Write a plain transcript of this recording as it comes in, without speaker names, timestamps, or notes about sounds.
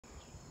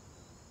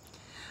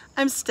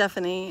I'm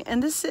Stephanie,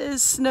 and this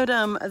is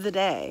Snowdome of the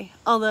Day.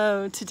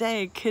 Although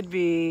today could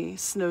be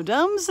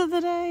Snowdomes of the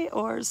Day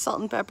or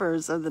Salt and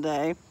Peppers of the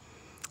Day.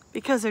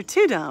 Because they're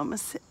two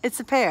domes, it's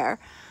a pair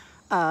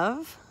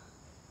of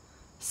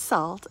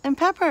salt and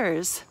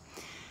peppers.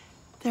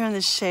 They're in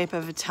the shape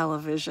of a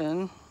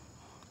television.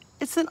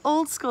 It's an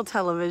old school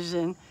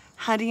television.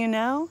 How do you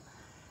know?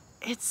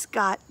 It's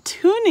got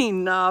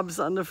tuning knobs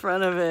on the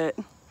front of it.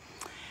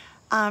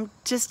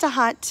 Just a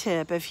hot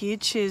tip, if you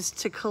choose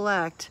to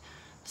collect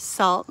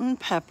salt and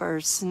pepper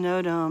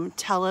Snowdome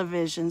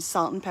television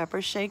salt and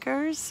pepper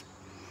shakers,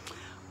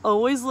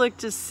 always look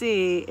to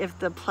see if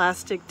the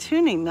plastic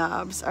tuning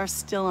knobs are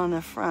still on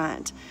the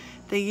front.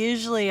 They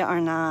usually are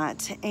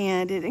not,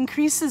 and it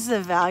increases the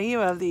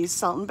value of these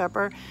salt and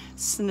pepper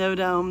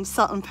Snowdome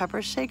salt and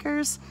pepper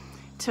shakers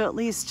to at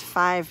least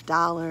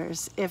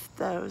 $5 if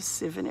those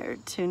souvenir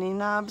tuning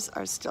knobs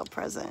are still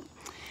present.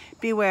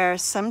 Beware,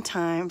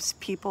 sometimes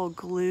people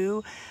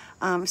glue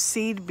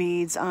seed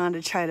beads on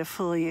to try to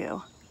fool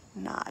you.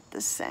 Not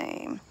the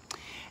same.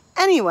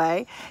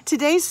 Anyway,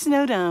 today's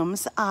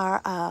Snowdomes are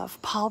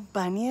of Paul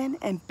Bunyan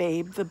and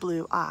Babe the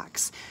Blue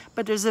Ox.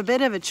 But there's a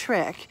bit of a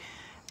trick.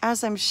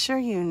 As I'm sure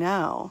you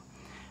know,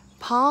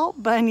 Paul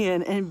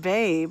Bunyan and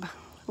Babe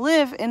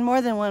live in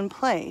more than one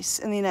place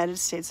in the United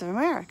States of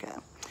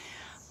America.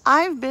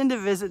 I've been to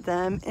visit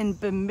them in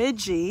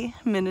Bemidji,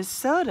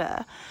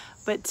 Minnesota,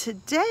 but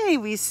today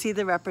we see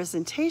the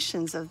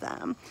representations of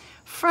them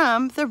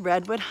from the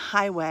Redwoods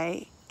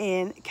Highway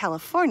in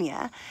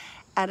California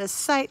at a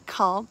site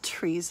called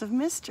Trees of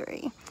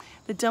Mystery.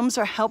 The domes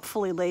are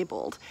helpfully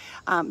labeled.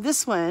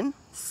 This one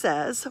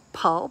says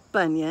Paul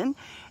Bunyan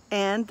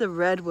and the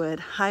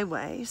Redwoods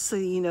Highway, so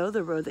you know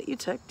the road that you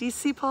took. Do you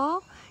see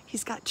Paul?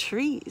 He's got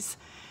trees.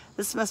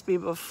 This must be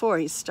before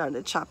he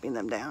started chopping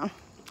them down.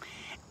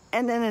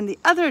 And then in the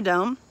other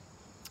dome,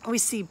 we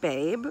see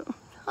Babe,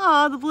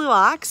 the blue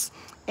ox,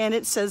 and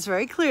it says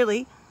very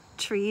clearly,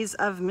 Trees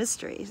of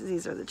Mystery.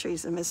 These are the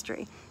Trees of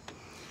Mystery.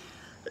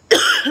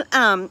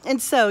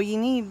 And so you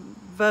need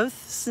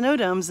both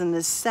Snowdomes in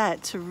this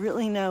set to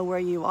really know where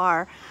you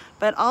are,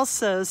 but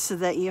also so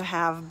that you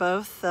have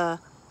both the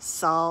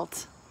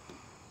salt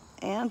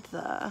and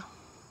the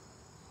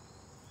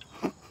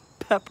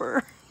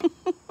pepper.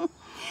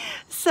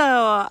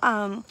 So,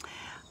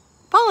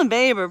 Paul and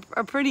Babe are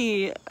a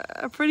pretty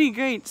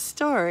great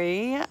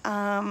story.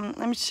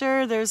 I'm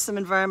sure there's some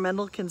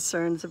environmental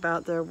concerns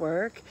about their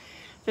work.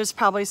 There's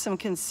probably some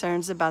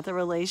concerns about the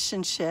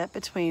relationship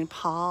between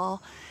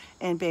Paul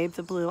and Babe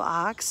the Blue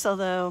Ox,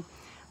 although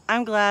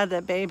I'm glad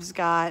that Babe's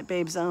got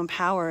Babe's own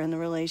power in the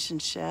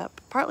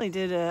relationship, partly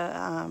due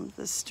to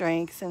the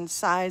strength and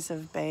size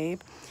of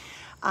Babe.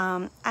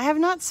 I have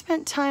not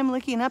spent time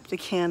looking up the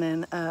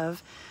canon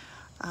of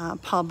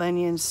Paul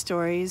Bunyan's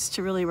stories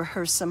to really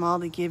rehearse them all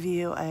to give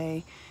you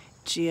a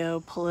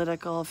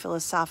geopolitical,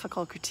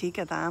 philosophical critique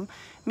of them.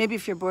 Maybe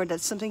if you're bored,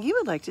 that's something you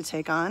would like to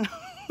take on.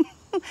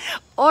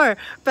 Or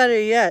better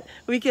yet,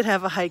 we could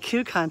have a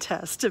haiku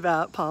contest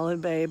about Paul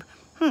and Babe.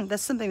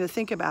 That's something to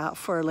think about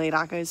for late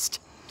August.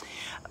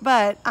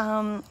 But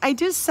I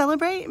do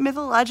celebrate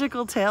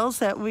mythological tales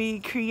that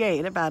we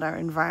create about our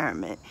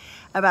environment,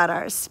 about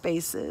our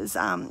spaces.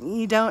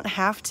 You don't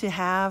have to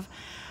have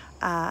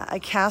a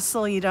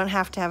castle, you don't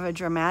have to have a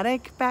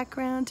dramatic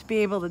background to be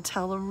able to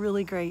tell a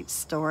really great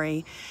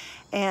story.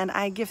 And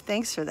I give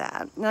thanks for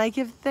that. And I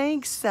give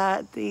thanks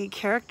that the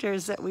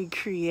characters that we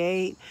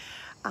create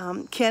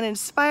can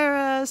inspire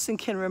us and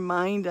can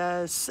remind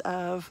us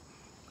of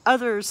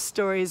other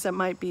stories that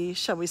might be,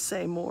 shall we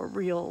say, more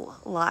real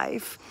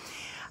life.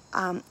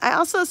 I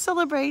also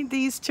celebrate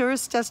these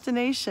tourist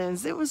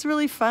destinations. It was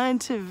really fun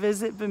to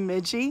visit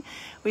Bemidji.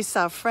 We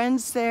saw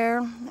friends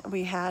there.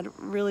 We had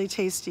really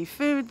tasty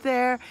food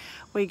there.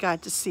 We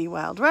got to see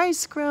wild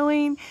rice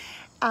growing.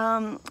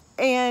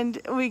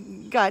 And we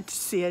got to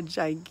see a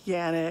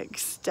gigantic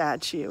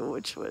statue,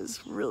 which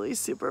was really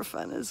super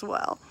fun as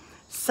well.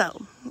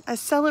 So I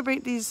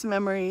celebrate these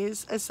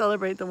memories. I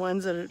celebrate the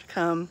ones that are to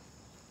come.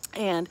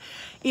 And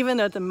even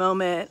though at the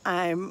moment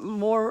I'm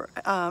more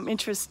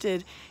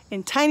interested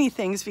in tiny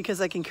things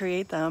because I can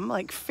create them,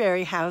 like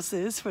fairy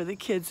houses for the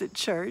kids at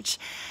church,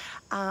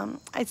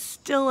 I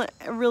still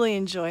really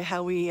enjoy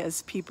how we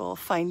as people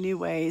find new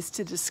ways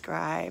to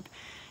describe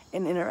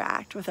and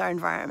interact with our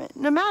environment.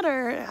 No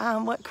matter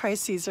what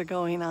crises are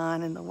going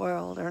on in the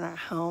world or in our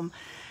home,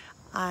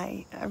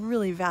 I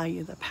really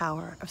value the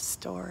power of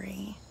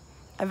story.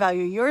 I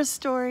value your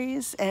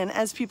stories, and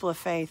as people of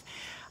faith,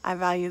 I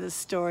value the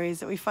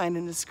stories that we find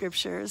in the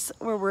scriptures.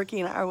 We're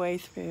working our way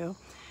through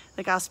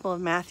the Gospel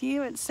of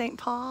Matthew at St.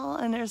 Paul,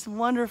 and there's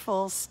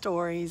wonderful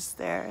stories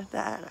there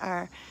that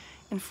are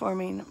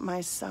informing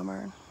my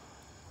summer.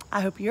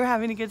 I hope you're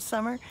having a good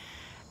summer,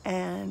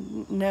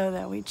 and know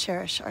that we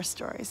cherish our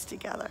stories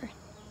together.